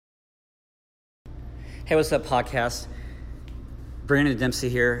Hey, what's up, podcast? Brandon Dempsey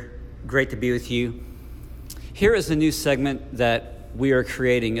here. Great to be with you. Here is a new segment that we are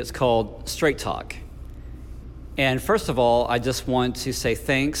creating. It's called Straight Talk. And first of all, I just want to say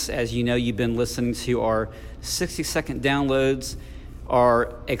thanks. As you know, you've been listening to our 60-second downloads,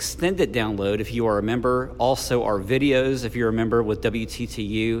 our extended download, if you are a member, also our videos, if you're a member with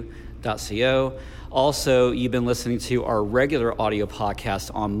WTTU.co. Also, you've been listening to our regular audio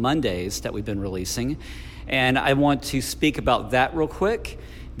podcast on Mondays that we've been releasing. And I want to speak about that real quick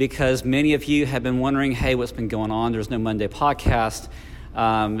because many of you have been wondering, hey, what's been going on? There's no Monday podcast.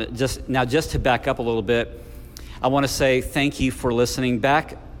 Just to back up a little bit, I want to say thank you for listening.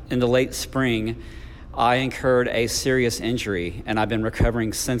 Back in the late spring, I incurred a serious injury, and I've been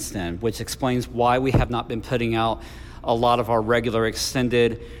recovering since then, which explains why we have not been putting out a lot of our regular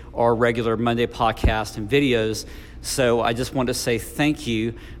extended or regular Monday podcast and videos. So I just want to say thank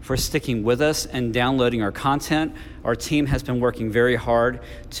you for sticking with us and downloading our content. Our team has been working very hard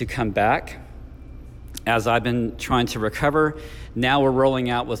to come back as I've been trying to recover. Now we're rolling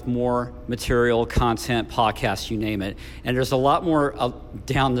out with more material, content, podcasts, you name it. And there's a lot more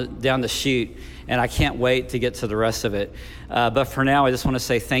down the chute, and I can't wait to get to the rest of it. But for now, I just want to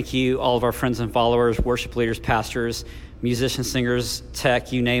say thank you, all of our friends and followers, worship leaders, pastors, musicians, singers,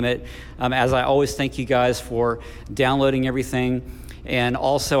 tech, you name it. As I always thank you guys for downloading everything. And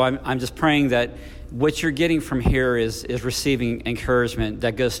also, I'm just praying that what you're getting from here is receiving encouragement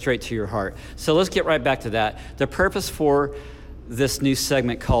that goes straight to your heart. So let's get right back to that. The purpose for this new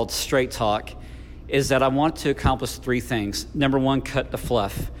segment called Straight Talk is that I want to accomplish three things. Number one, cut the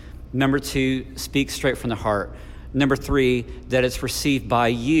fluff. Number two, speak straight from the heart. Number three, that it's received by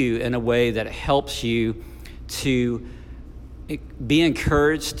you in a way that helps you to be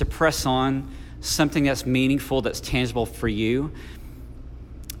encouraged to press on something that's meaningful, that's tangible for you.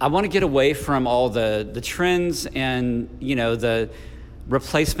 I want to get away from all the trends and, the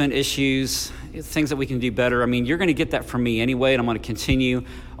replacement issues, things that we can do better. I mean, you're going to get that from me anyway, and I'm going to continue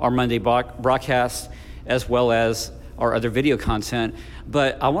our Monday broadcast as well as our other video content.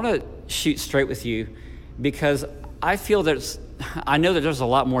 But I want to shoot straight with you because I know that there's a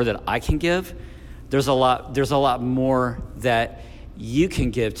lot more that I can give. There's a lot more that you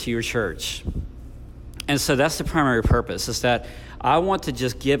can give to your church. And so that's the primary purpose, is that I want to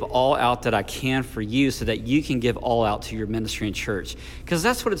just give all out that I can for you so that you can give all out to your ministry and church. Because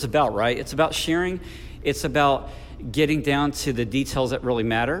that's what it's about, right? It's about sharing. It's about getting down to the details that really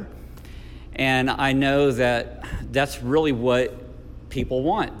matter. And I know that that's really what people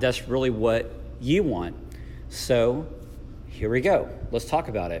want. That's really what you want. So here we go. Let's talk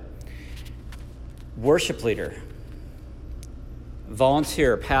about it. Worship leader,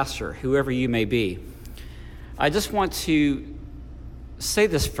 volunteer, pastor, whoever you may be. I just want to say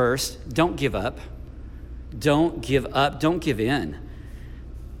this first. Don't give up. Don't give up. Don't give in.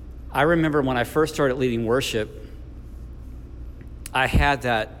 I remember when I first started leading worship, I had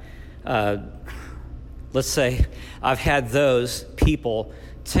that, let's say, I've had those people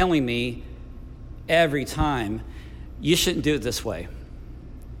telling me every time, you shouldn't do it this way.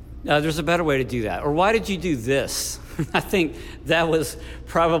 There's a better way to do that. Or why did you do this? I think that was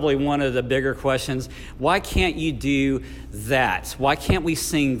probably one of the bigger questions. Why can't you do that? Why can't we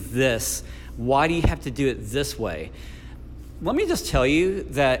sing this? Why do you have to do it this way? Let me just tell you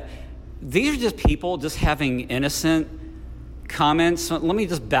that these are just people just having innocent comments. So let me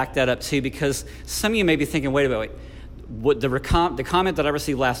just back that up too, because some of you may be thinking, wait a minute, what the comment that I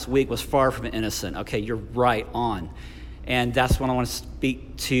received last week was far from innocent. Okay, you're right on. And that's what I want to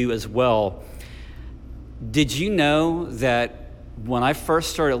speak to as well. Did you know that when I first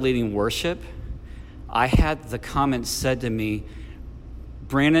started leading worship, I had the comment said to me,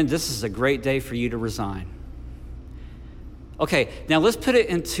 Brandon, this is a great day for you to resign. Okay, now let's put it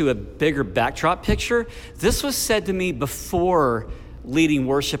into a bigger backdrop picture. This was said to me before leading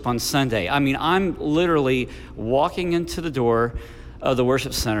worship on Sunday. I mean, I'm literally walking into the door of the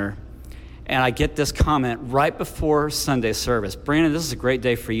worship center, and I get this comment right before Sunday service. Brandon, this is a great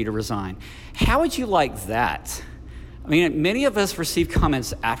day for you to resign. How would you like that? I mean, many of us receive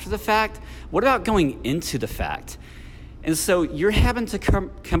comments after the fact. What about going into the fact? And so you're having to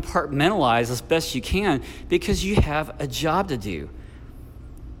compartmentalize as best you can because you have a job to do.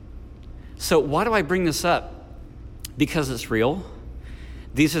 So why do I bring this up? Because it's real.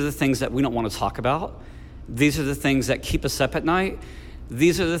 These are the things that we don't want to talk about. These are the things that keep us up at night.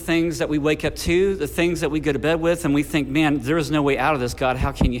 These are the things that we wake up to, the things that we go to bed with, and we think, man, there is no way out of this, God.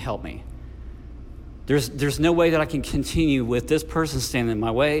 How can you help me? There's no way that I can continue with this person standing in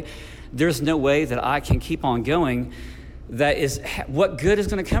my way. There's no way that I can keep on going. What good is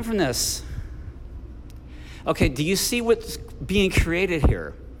going to come from this? Okay, do you see what's being created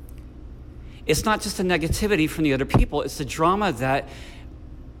here? It's not just the negativity from the other people, it's the drama that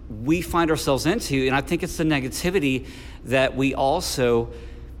we find ourselves into, and I think it's the negativity that we also,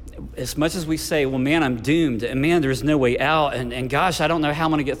 as much as we say, well, man, I'm doomed, and man, there's no way out, and gosh, I don't know how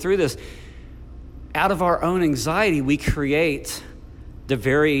I'm going to get through this. Out of our own anxiety, we create the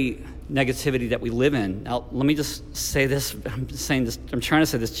very negativity that we live in. Now, let me just say this. I'm trying to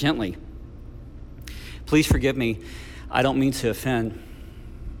say this gently. Please forgive me. I don't mean to offend.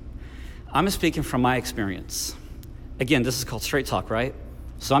 I'm speaking from my experience. Again, this is called straight talk, right?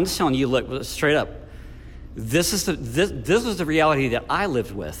 So I'm just telling you, look, straight up. This was the reality that I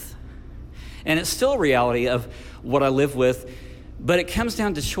lived with. And it's still a reality of what I live with, but it comes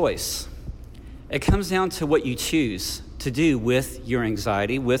down to choice. It comes down to what you choose to do with your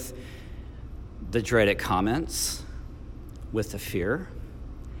anxiety, with the dreaded comments, with the fear.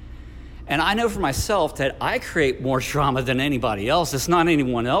 And I know for myself that I create more drama than anybody else. It's not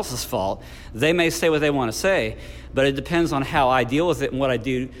anyone else's fault. They may say what they want to say, but it depends on how I deal with it and what I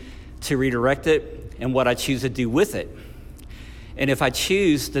do to redirect it and what I choose to do with it. And if I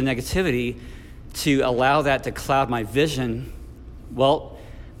choose the negativity to allow that to cloud my vision, well,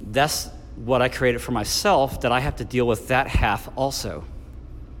 that's what I created for myself, that I have to deal with that half also.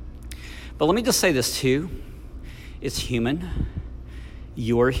 But let me just say this too. It's human.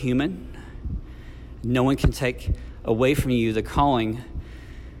 You're human. No one can take away from you the calling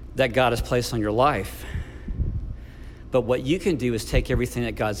that God has placed on your life. But what you can do is take everything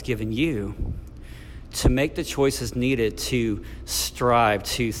that God's given you to make the choices needed to strive,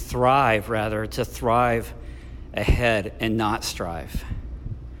 to thrive ahead and not strive.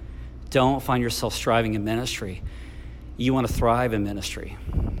 Don't find yourself striving in ministry. You want to thrive in ministry.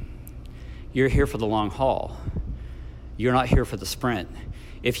 You're here for the long haul. You're not here for the sprint.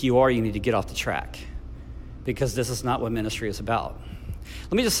 If you are, you need to get off the track, because this is not what ministry is about.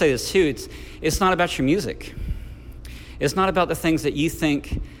 Let me just say this too. It's not about your music. It's not about the things that you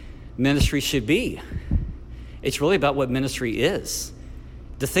think ministry should be. It's really about what ministry is.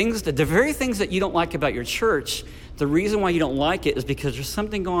 The very things that you don't like about your church, the reason why you don't like it is because there's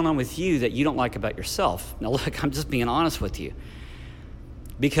something going on with you that you don't like about yourself. Now look, I'm just being honest with you,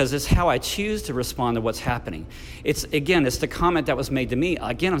 because it's how I choose to respond to what's happening. It's the comment that was made to me.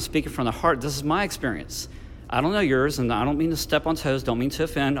 Again, I'm speaking from the heart. This is my experience. I don't know yours, and I don't mean to step on toes, don't mean to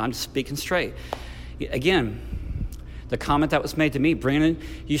offend. I'm just speaking straight. Again, the comment that was made to me, Brandon,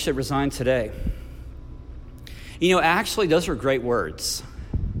 you should resign today. Actually, those are great words.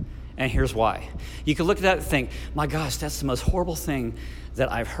 And here's why. You could look at that and think, my gosh, that's the most horrible thing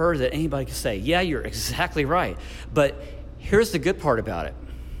that I've heard that anybody could say. Yeah, you're exactly right. But here's the good part about it.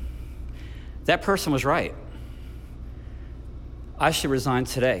 That person was right. I should resign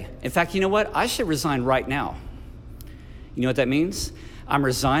today. In fact, you know what? I should resign right now. You know what that means? I'm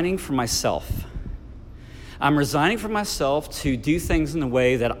resigning from myself. I'm resigning from myself to do things in the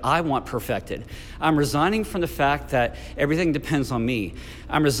way that I want perfected. I'm resigning from the fact that everything depends on me.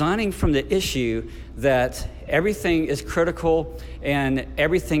 I'm resigning from the issue that everything is critical and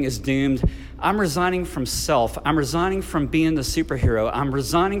everything is doomed. I'm resigning from self. I'm resigning from being the superhero. I'm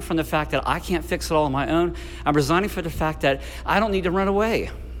resigning from the fact that I can't fix it all on my own. I'm resigning from the fact that I don't need to run away.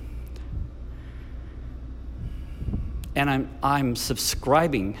 And I'm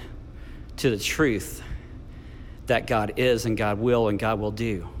subscribing to the truth that God is and God will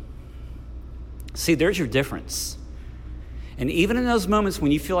do. See, there's your difference. And even in those moments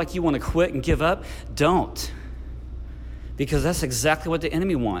when you feel like you want to quit and give up, don't. Because that's exactly what the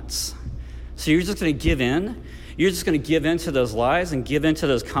enemy wants. So you're just going to give in. You're just going to give in to those lies and give in to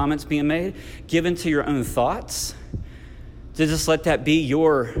those comments being made. Give in to your own thoughts. To just let that be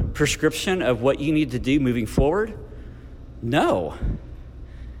your prescription of what you need to do moving forward? No.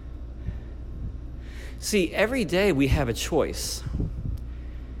 See, every day we have a choice.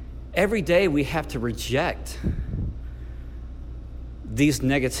 Every day we have to reject these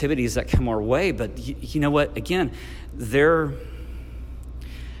negativities that come our way. But you know what? Again,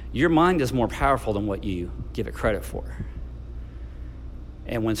 your mind is more powerful than what you give it credit for.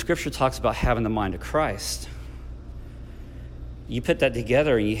 And when Scripture talks about having the mind of Christ, you put that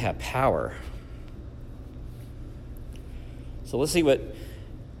together and you have power. So let's see what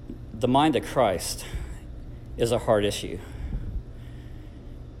the mind of Christ is a hard issue.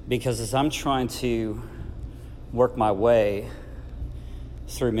 Because as I'm trying to work my way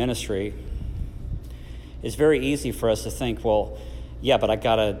through ministry, it's very easy for us to think, well, yeah, but I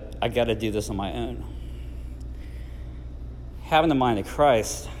gotta do this on my own. Having the mind of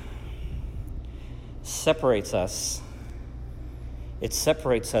Christ separates us. It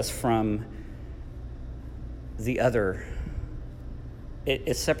separates us from the other.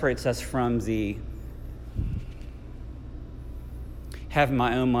 It separates us from the having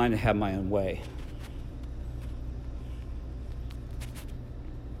my own mind and have my own way.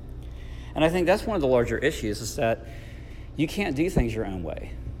 And I think that's one of the larger issues, is that you can't do things your own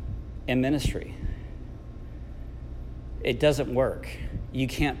way in ministry. It doesn't work. You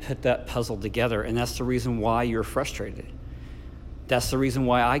can't put that puzzle together, and that's the reason why you're frustrated. That's the reason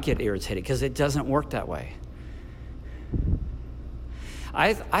why I get irritated, because it doesn't work that way.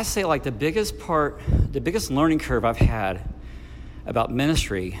 I say, like, the biggest learning curve I've had about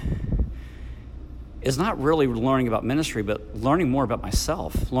ministry is not really learning about ministry, but learning more about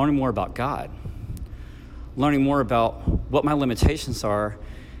myself, learning more about God, learning more about what my limitations are,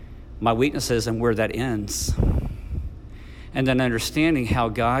 my weaknesses, and where that ends. And then understanding how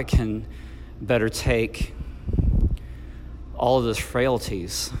God can better take all of those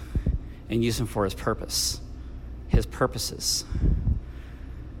frailties and use them for his purposes.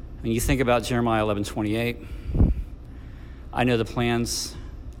 When you think about Jeremiah 11:28, I know the plans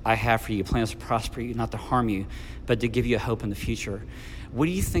I have for you, plans to prosper you, not to harm you, but to give you a hope in the future. What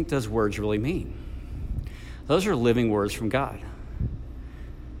do you think those words really mean? Those are living words from God.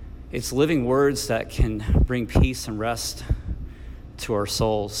 It's living words that can bring peace and rest to our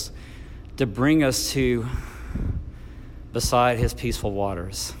souls, to bring us to beside his peaceful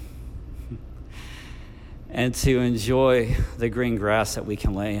waters, and to enjoy the green grass that we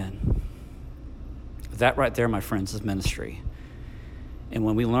can lay in. That right there, my friends, is ministry. And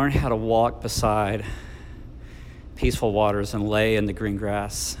when we learn how to walk beside peaceful waters and lay in the green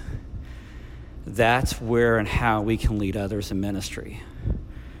grass, that's where and how we can lead others in ministry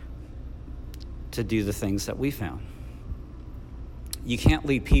to do the things that we found. You can't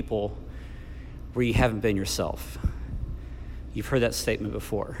lead people where you haven't been yourself. You've heard that statement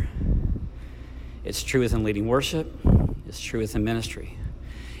before. It's true within leading worship. It's true within ministry.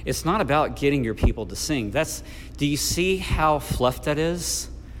 It's not about getting your people to sing. Do you see how fluff that is?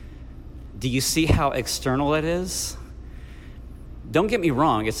 Do you see how external it is? Don't get me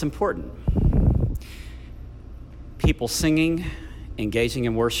wrong, it's important. People singing, engaging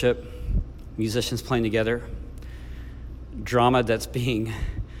in worship, musicians playing together, drama that's being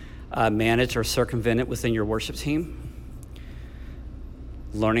managed or circumvented within your worship team,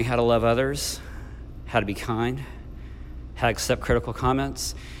 learning how to love others, how to be kind, how to accept critical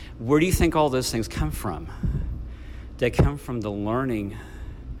comments. Where do you think all those things come from? They come from the learning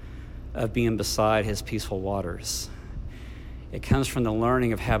of being beside his peaceful waters. It comes from the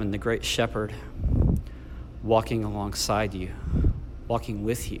learning of having the great shepherd walking alongside you, walking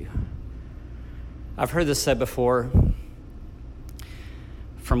with you. I've heard this said before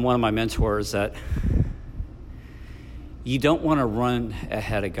from one of my mentors, that you don't want to run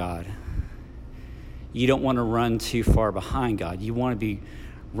ahead of God. You don't want to run too far behind God. You want to be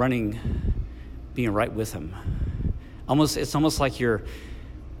running, being right with him. It's almost like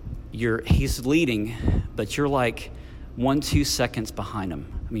he's leading, but you're like 1-2 seconds behind him.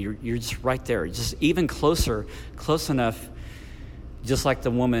 I mean, you're just right there, just even close enough, just like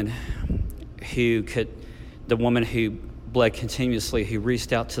the woman who bled continuously, who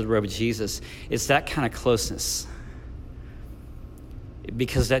reached out to the robe of Jesus. It's that kind of closeness.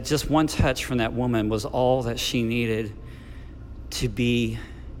 Because that just one touch from that woman was all that she needed to be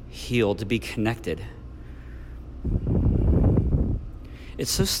healed, to be connected.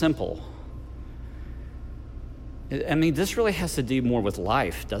 It's so simple. I mean, this really has to do more with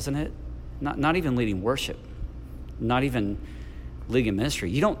life, doesn't it? Not even leading worship, not even leading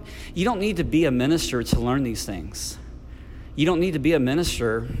ministry. You don't need to be a minister to learn these things. You don't need to be a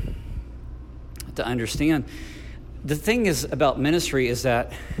minister to understand. The thing is about ministry is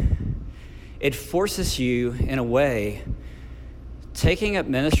that it forces you, in a way, taking up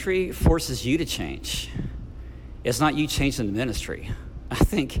ministry forces you to change. It's not you changing the ministry. I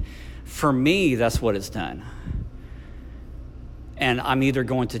think for me, that's what it's done. And I'm either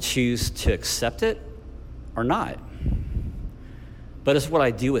going to choose to accept it or not. But it's what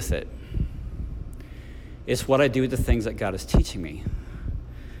I do with it. It's what I do with the things that God is teaching me.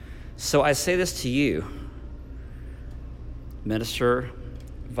 So I say this to you, minister,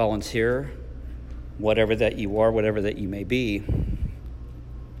 volunteer, whatever that you are, whatever that you may be.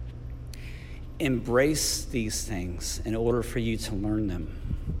 Embrace these things in order for you to learn them.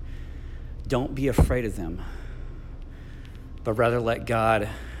 Don't be afraid of them, but rather let God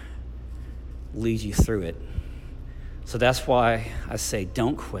lead you through it. So that's why I say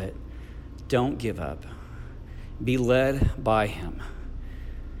don't quit, don't give up. Be led by him,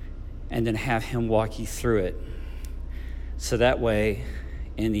 and then have him walk you through it. So that way,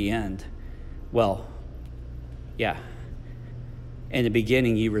 in the end, well, Yeah. In the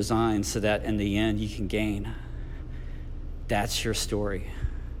beginning, you resigned so that in the end, you can gain. That's your story.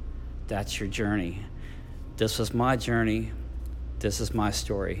 That's your journey. This was my journey. This is my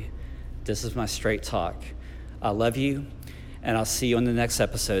story. This is my straight talk. I love you, and I'll see you on the next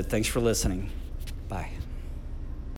episode. Thanks for listening. Bye.